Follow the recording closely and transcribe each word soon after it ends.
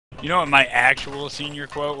You know what my actual senior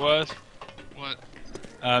quote was? What?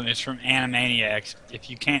 It's from Animaniacs. If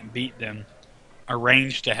you can't beat them,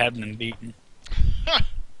 arrange to have them beaten.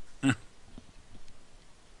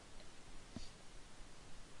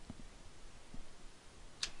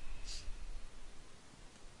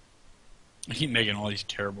 I keep making all these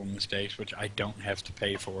terrible mistakes, which I don't have to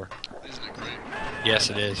pay for. Isn't it great? Yes,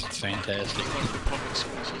 it is. It's fantastic. It's like the public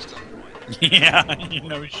school system. Yeah, you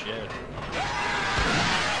know shit.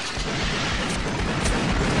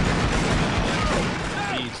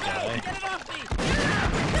 Please die.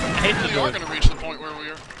 I hate to We are going to reach the point where we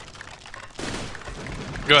are.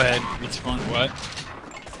 Go ahead. It's fun. What?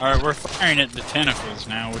 All right, we're firing at the tentacles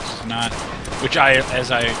now, which is not, which I,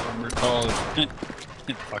 as I recall, is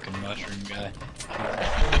fucking mushroom guy.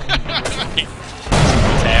 What's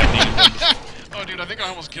happening? Oh, dude, I think I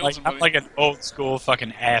almost killed Like, somebody. I'm like an old school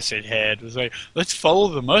fucking acid head. It was like, let's follow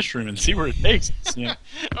the mushroom and see where it takes us. Yeah.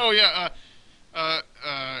 Oh, yeah,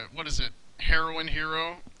 what is it? Heroin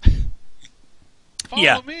hero?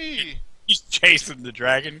 Follow me! He's chasing the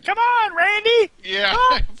dragon. Come on, Randy! Yeah,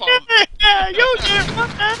 follow Yeah, you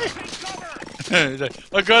He's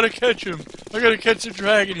like, I gotta catch him. I gotta catch the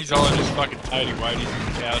dragon. He's all in his fucking tighty whities on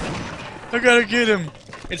the couch. I gotta get him.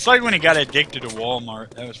 It's like when he got addicted to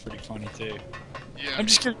Walmart. That was pretty funny too. Yeah. I'm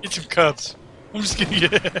just gonna get some cups. I'm just gonna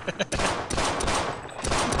get.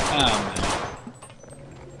 Oh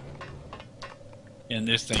man. And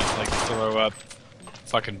this thing like throw up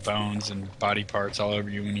fucking bones and body parts all over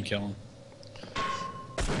you when you kill him.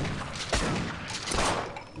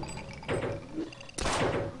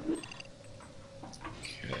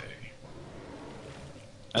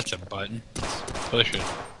 That's a button. Let's push it.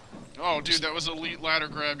 Oh, dude, that was an elite ladder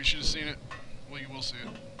grab. You should have seen it. Well, you will see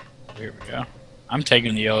it. Here we go. I'm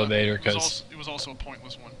taking the elevator because It was also a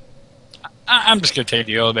pointless one. I'm just gonna take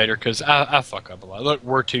the elevator because I fuck up a lot. Look,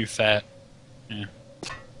 we're too fat. Yeah,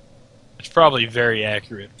 it's probably very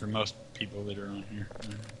accurate for most people that are on here.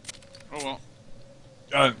 Oh,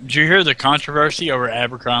 well. Did you hear the controversy over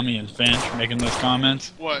Abercrombie and Finch making those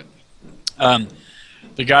comments? What?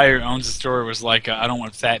 The guy who owns the store was like, I don't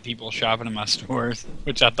want fat people shopping in my stores,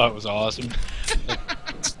 which I thought was awesome.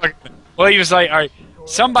 Well, he was like, all right,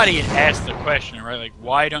 somebody had asked the question, right? Like,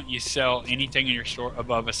 why don't you sell anything in your store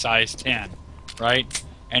above a size 10, right?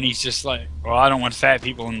 And he's just like, well, I don't want fat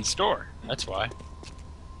people in the store. That's why.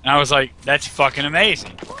 And I was like, that's fucking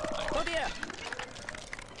amazing.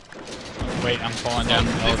 Wait, I'm falling down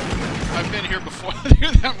the elevator. I've been here before.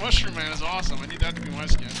 Dude, that mushroom man is awesome. I need that to be my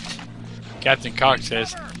skin. Captain Cox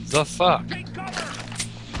says, the fuck?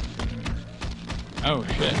 Oh,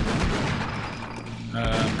 shit.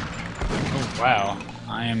 Oh, wow.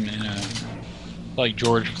 I am in a... like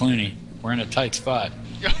George Clooney. We're in a tight spot.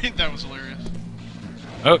 That was hilarious.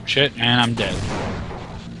 Oh, shit, and I'm dead.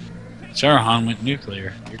 Sarahan went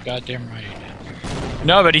nuclear. You're goddamn right.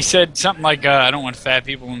 No, but he said something like, I don't want fat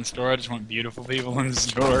people in the store, I just want beautiful people in the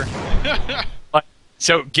store.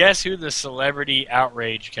 So, guess who the celebrity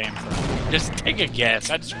outrage came from? Just take a guess.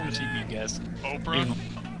 I just want to see if you guess. Oprah?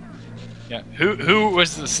 Yeah. Who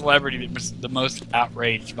was the celebrity that was the most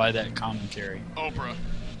outraged by that commentary? Oprah.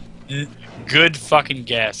 Good fucking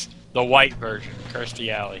guess. The white version,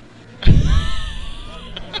 Kirstie Alley.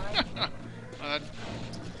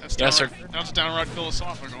 That's downright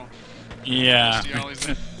philosophical. Yeah. Kirstie Alley's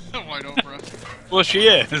the white Oprah. Well, she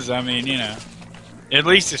is. I mean, you know. At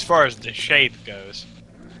least as far as the shape goes.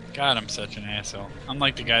 God, I'm such an asshole. I'm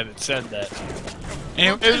like the guy that said that.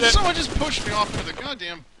 Anyway, Someone just pushed me off with the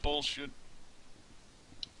goddamn bullshit.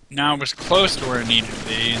 now I was close to where I needed to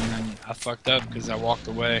be, and then I fucked up because I walked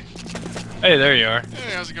away. Hey, there you are.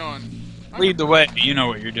 Hey, how's it going? Lead the way. You know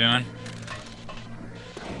what you're doing.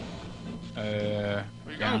 Well,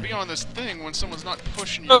 you gotta be on this thing when someone's not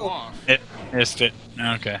pushing you Oh, off. it missed it.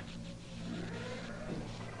 Okay.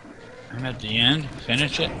 I'm at the end.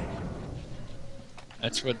 Finish it.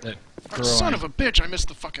 That's what that girl. Son of a bitch! I missed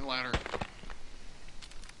the fucking ladder.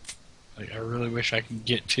 Like, I really wish I could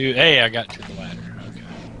get to. Hey, I got to the ladder. Okay.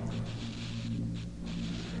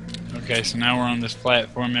 Okay, so now we're on this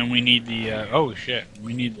platform, and we need the. Oh shit!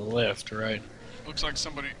 We need the lift, right? Looks like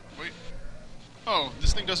somebody. Wait. Oh,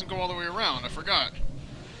 this thing doesn't go all the way around. I forgot.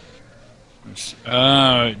 It's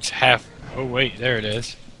half. Oh wait, there it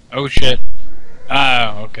is. Oh shit.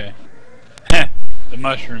 Oh, okay. The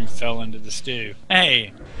mushroom fell into the stew.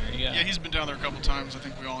 Hey, there you go. Yeah, he's been down there a couple times. I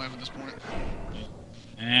think we all have at this point.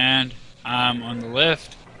 And I'm on the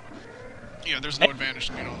lift. Yeah, there's no advantage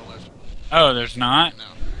to being on the lift. Oh, there's not? No.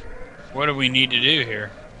 What do we need to do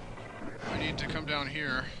here? I need to come down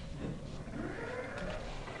here.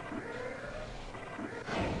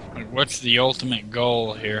 Like, what's the ultimate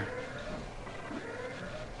goal here?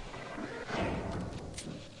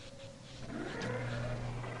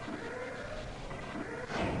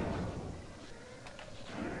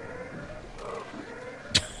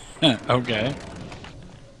 Okay.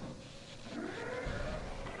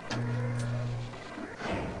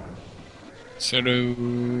 So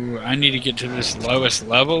do I need to get to this lowest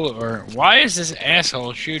level, or why is this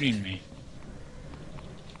asshole shooting me?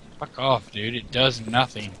 Fuck off, dude. It does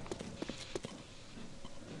nothing.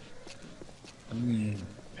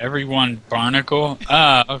 Everyone barnacle?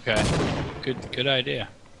 Ah, okay. Good idea.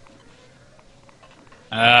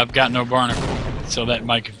 I've got no barnacle, so that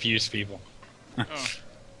might confuse people. Oh.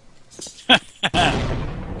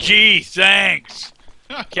 Gee, thanks!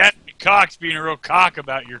 Captain Cox being a real cock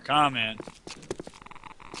about your comment.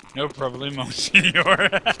 No problemo, senor.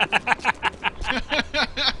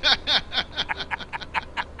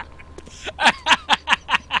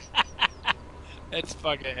 That's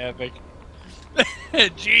fucking epic.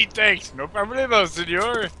 Gee, thanks. No problemo,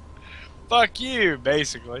 senor. Fuck you,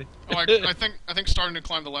 basically. Oh, I think starting to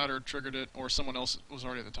climb the ladder triggered it, or someone else was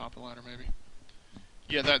already at the top of the ladder, maybe.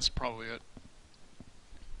 Yeah, that's probably it.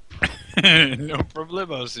 No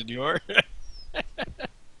problemo, senor.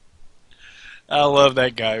 I love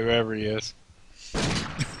that guy, whoever he is.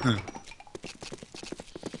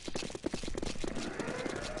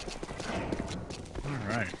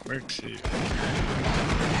 Alright, where to?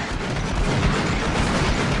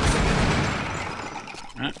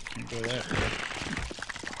 Can't go that way.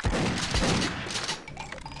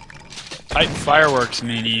 Type fireworks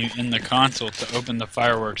menu in the console to open the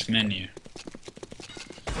fireworks menu.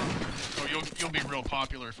 Oh, you'll be real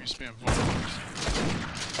popular if you spam fireworks.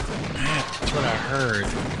 Yeah, that's what I heard.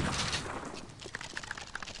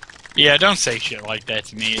 Yeah, don't say shit like that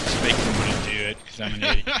to me. It just makes me want to do it, because I'm an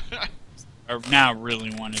idiot. Now I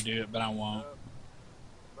really want to do it, but I won't.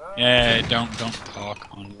 Yeah, don't talk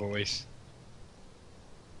on voice.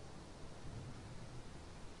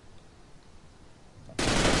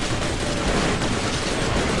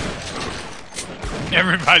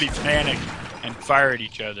 Everybody panic and fire at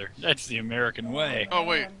each other. That's the American way. Oh,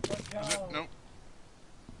 wait. Is it? Nope.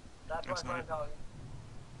 That's not it.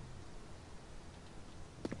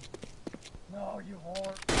 No, you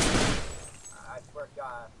whore. I swear to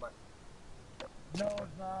God. No,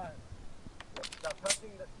 it's not. Stop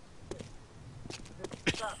touching the...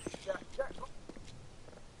 Stop.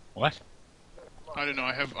 What? I don't know.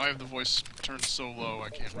 I have the voice turned so low I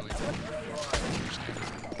can't really understand it.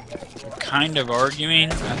 Kind of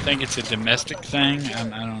arguing. I think it's a domestic thing.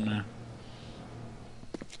 I don't know.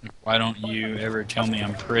 Why don't you ever tell me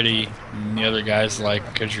I'm pretty? And the other guy's like,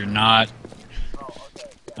 because you're not.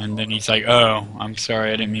 And then he's like, oh, I'm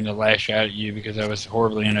sorry, I didn't mean to lash out at you because I was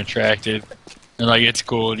horribly unattractive. They're like, it's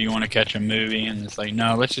cool, do you want to catch a movie? And it's like,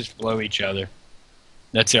 no, let's just blow each other.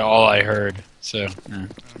 That's all I heard. So,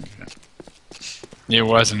 it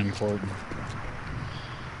wasn't important.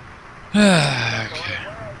 Okay.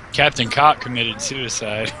 Captain Cock committed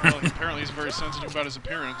suicide. Well, apparently he's very sensitive about his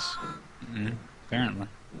appearance. Apparently.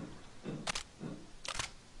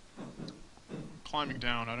 Climbing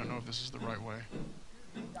down, I don't know if this is the right way.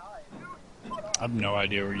 I have no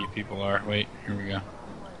idea where you people are. Wait, here we go.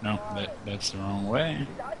 No, that's the wrong way.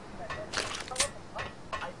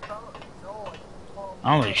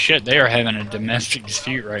 Holy shit, they are having a domestic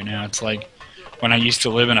dispute right now. It's like when I used to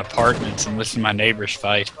live in apartments and listen to my neighbors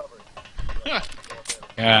fight.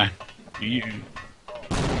 Yeah. You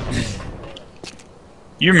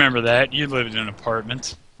remember that. You lived in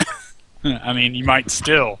apartments. I mean, you might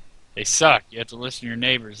still. They suck. You have to listen to your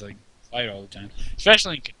neighbors like fight all the time.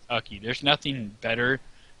 Especially in Kentucky. There's nothing better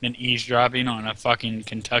than eavesdropping on a fucking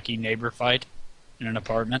Kentucky neighbor fight in an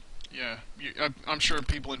apartment. Yeah, I'm sure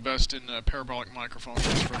people invest in parabolic microphones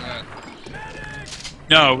just for that.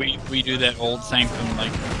 No, we do that old thing from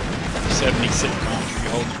like 70 sitcoms where you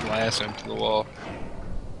hold the glass up to the wall.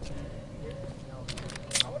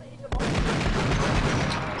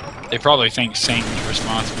 They probably think Satan's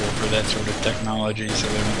responsible for that sort of technology, so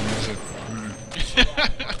they don't use it.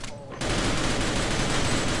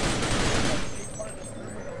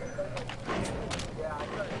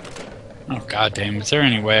 Oh goddamn! Is there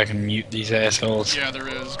any way I can mute these assholes? Yeah, there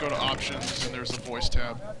is. Go to options, and there's the voice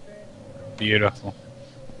tab. Beautiful.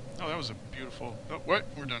 Oh, that was a beautiful... Oh, what?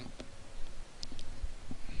 We're done.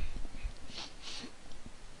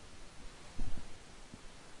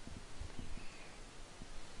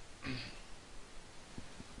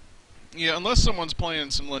 Yeah, unless someone's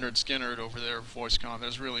playing some Leonard Skinner over their voice con,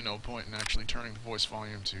 there's really no point in actually turning the voice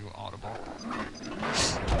volume to audible.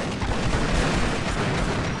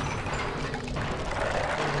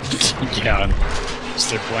 Yeah, just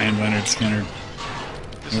they're playing Leonard Skinner.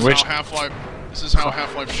 This is Which- how Half-Life. This is how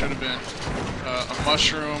Half-Life should have been. A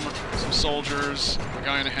mushroom, some soldiers, a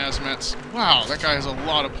guy in a hazmat. Wow, that guy has a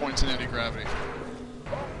lot of points in anti-gravity.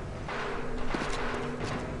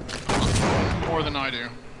 More than I do.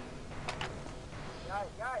 Guys,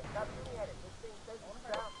 stop shooting at it. This thing says to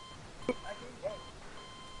stop. Hey.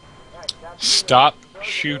 Guys, Stop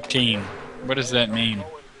shooting. What does that mean?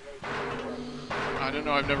 I don't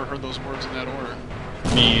know. I've never heard those words in that order.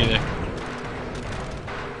 Me either.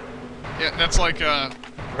 Yeah, that's like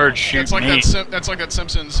Heard shoot that's like me. that's like that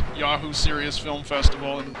Simpsons Yahoo Serious Film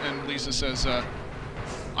Festival, and Lisa says,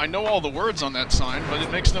 "I know all the words on that sign, but it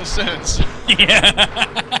makes no sense."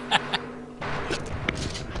 Yeah.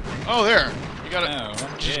 Oh, there. You got it.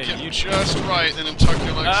 Oh, Just yeah, get you- just right, and then tuck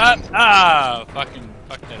your legs in. Fucking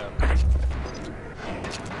fuck that up.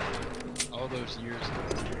 All those years.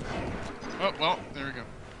 Oh, well, there we go.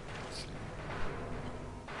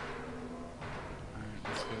 Alright,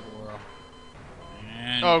 let's go to Laurel.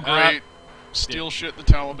 And Oh, great. Steelshit, the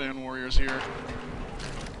Taliban warriors here.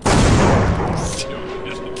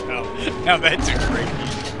 Now that's a great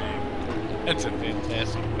name. That's a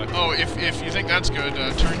fantastic fucking Oh, if you think that's good,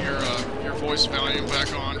 turn your voice volume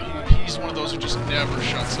back on. He's one of those who just never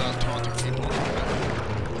shuts up taunting people.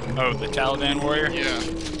 Oh, the Taliban warrior? Yeah.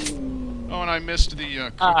 Oh, and I missed the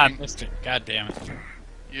cooking. I missed it. God damn it.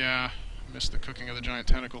 Yeah, missed the cooking of the giant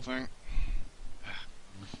tentacle thing.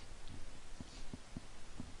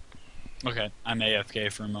 Okay, I'm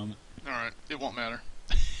AFK for a moment. Alright, it won't matter.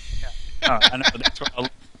 Oh, I know.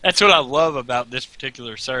 That's what I love about this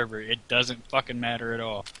particular server. It doesn't fucking matter at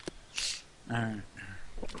all. Alright.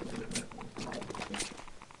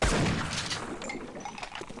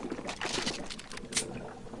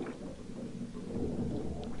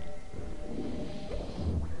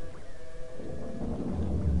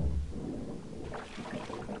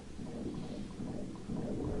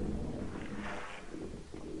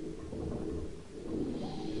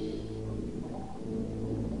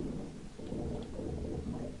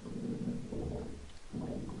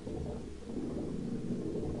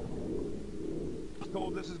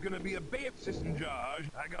 Told this is gonna be a bad system, Josh.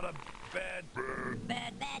 I got a bad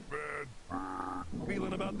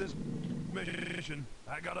feeling about this mission.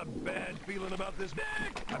 I got a bad feeling about this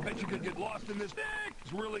dick. I bet you could get lost in this dick.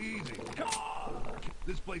 It's really easy. Come on!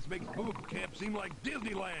 This place makes boot camp seem like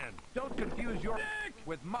Disneyland. Don't confuse your dick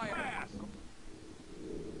with my ass.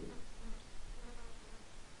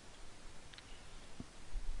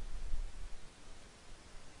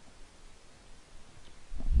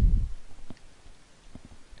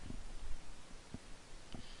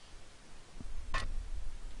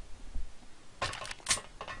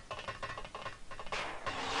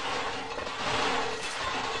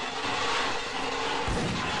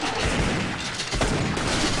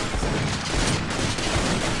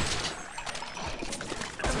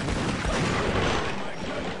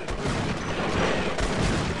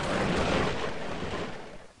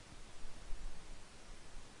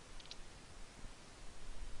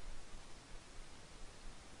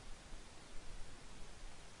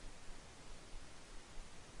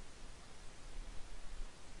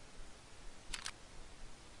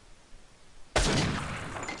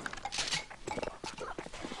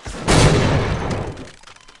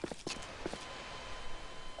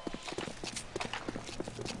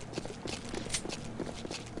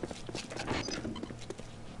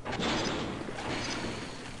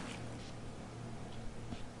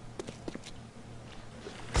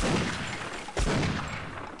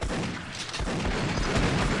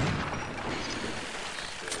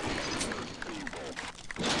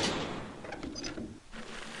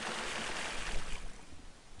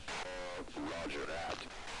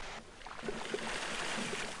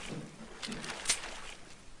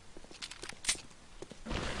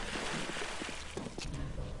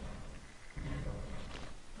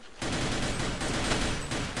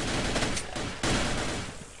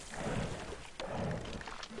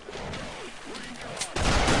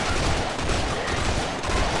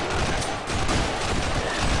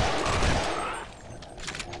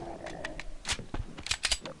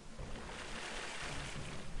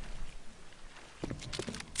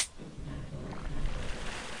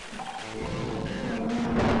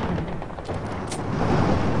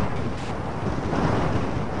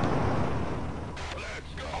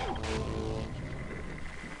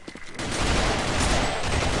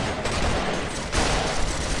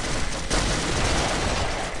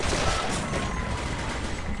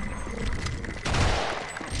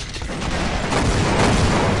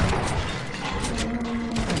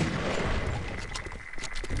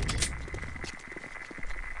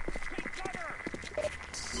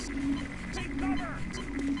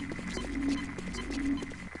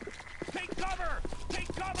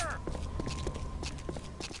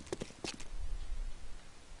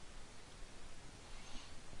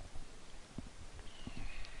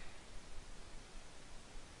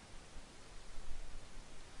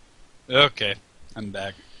 Okay, I'm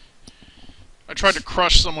back. I tried to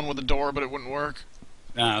crush someone with a door, but it wouldn't work.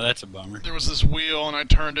 Ah, that's a bummer. There was this wheel, and I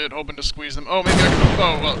turned it, hoping to squeeze them. Oh, maybe I could...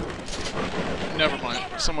 Oh, well... Never mind.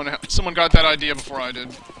 Someone got that idea before I did.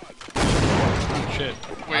 Oh, shit.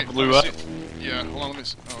 Wait, I blew up. Yeah, hold on, let me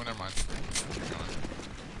see. Oh, never mind.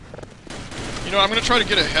 You know, I'm gonna try to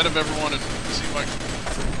get ahead of everyone and see if I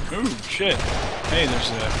can... Ooh, shit. Hey, there's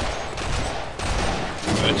a...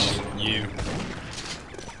 That's you.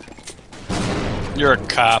 You're a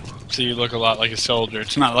cop, so you look a lot like a soldier.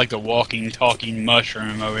 It's not like the walking, talking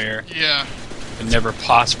mushroom over here. Yeah. Could never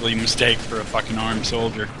possibly mistake for a fucking armed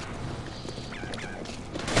soldier.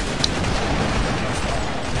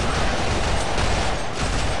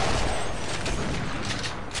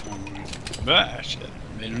 Ah, shit.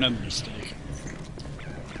 Made another mistake.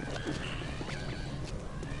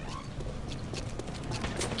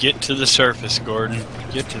 Get to the surface, Gordon.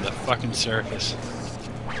 Get to the fucking surface.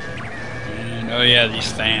 And, oh yeah,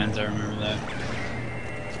 these fans, I remember that.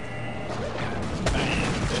 Fan,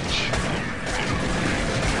 bitch.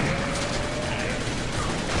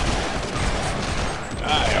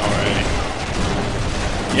 Die already.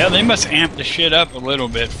 Yeah, they must amp the shit up a little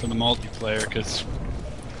bit for the multiplayer, because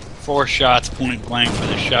 4 shots point blank with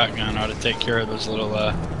a shotgun ought to take care of those little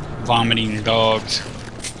vomiting dogs.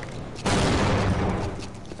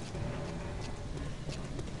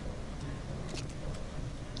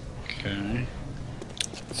 Okay.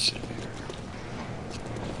 Let's see here.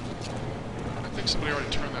 I think somebody already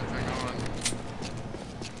turned that thing on.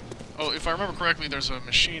 Oh, if I remember correctly, there's a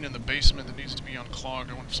machine in the basement that needs to be unclogged.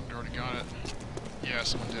 I wonder if somebody already got it. Yeah,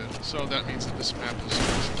 someone did. So that means that this map is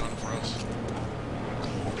done for us.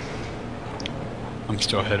 I'm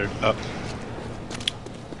still headed up.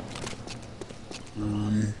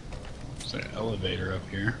 There's an elevator up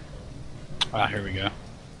here. Ah, here we go.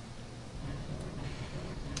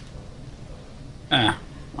 Ah,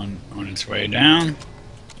 on its way down.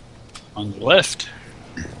 On the left.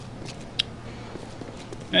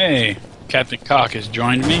 Hey, Captain Cock has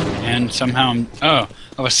joined me, and somehow I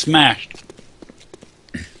was smashed.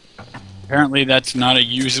 Apparently that's not a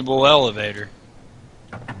usable elevator.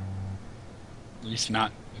 At least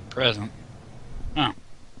not at present. Oh,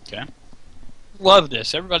 okay. Love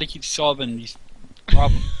this. Everybody keeps solving these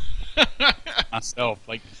problems. Myself.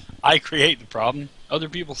 Like, I create the problem, other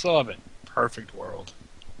people solve it. Perfect world.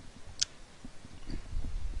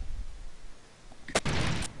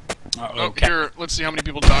 Oh, here, let's see how many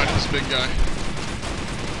people died to this big guy.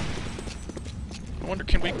 I wonder,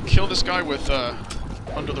 can we kill this guy with,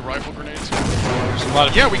 under the rifle grenades? There's a lot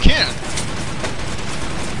of we can!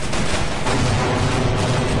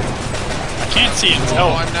 I can't see its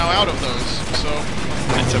health. I'm now out of those, so...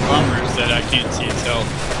 It's a bummer is that I can't see its health.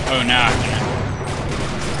 Oh, now I can.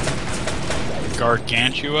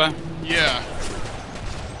 Gargantua? Yeah.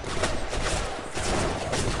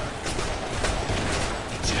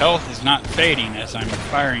 Its health is not fading as I'm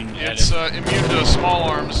firing at It's it. immune to small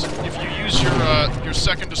arms. If you use your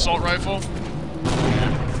second assault rifle...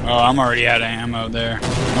 Oh, I'm already out of ammo there.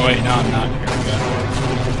 Oh wait, no I'm not. Here we go.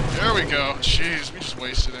 There we go. Jeez, we just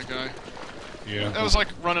wasted that guy. Yeah. That was like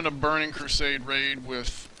running a Burning Crusade raid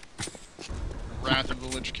with Wrath of the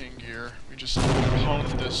Lich King gear. We just honed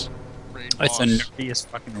this raid That's boss. the nerdiest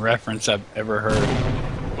fucking reference I've ever heard.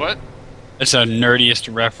 What? That's the nerdiest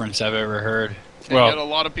reference I've ever heard. And Well, yet a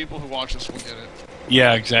lot of people who watch this will get it.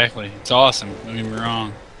 yeah, exactly. It's awesome. Don't get me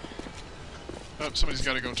wrong. Oh, somebody's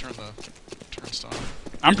got to go turn the turnstile.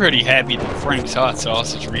 I'm pretty happy that Frank's Hot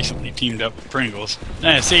Sauce has recently teamed up with Pringles.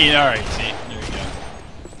 See, all right, see, there you go.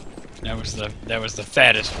 That was the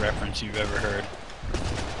fattest reference you've ever heard.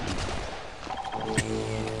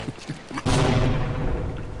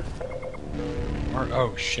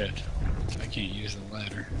 Oh shit! I can't use the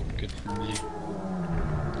ladder. Good for me.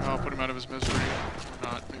 I'll put him out of his misery. Or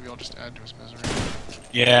not. Maybe I'll just add to his misery.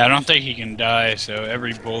 Yeah, I don't think he can die. So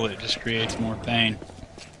every bullet just creates more pain.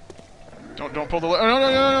 Don't pull the lever. Oh,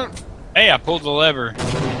 no. Hey, I pulled the lever.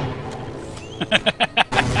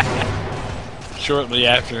 Shortly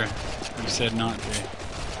after you said not to.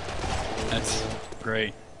 That's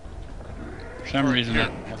great. For some reason, here.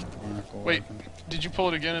 I have a wonderful Wait, weapon. did you pull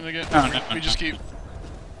it again and again? No, we just keep...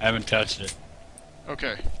 I haven't touched it.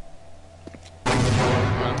 Okay.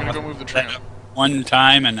 I'm gonna go move the tram. One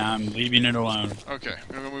time, and I'm leaving it alone. Okay, I'm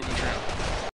gonna go move the tram.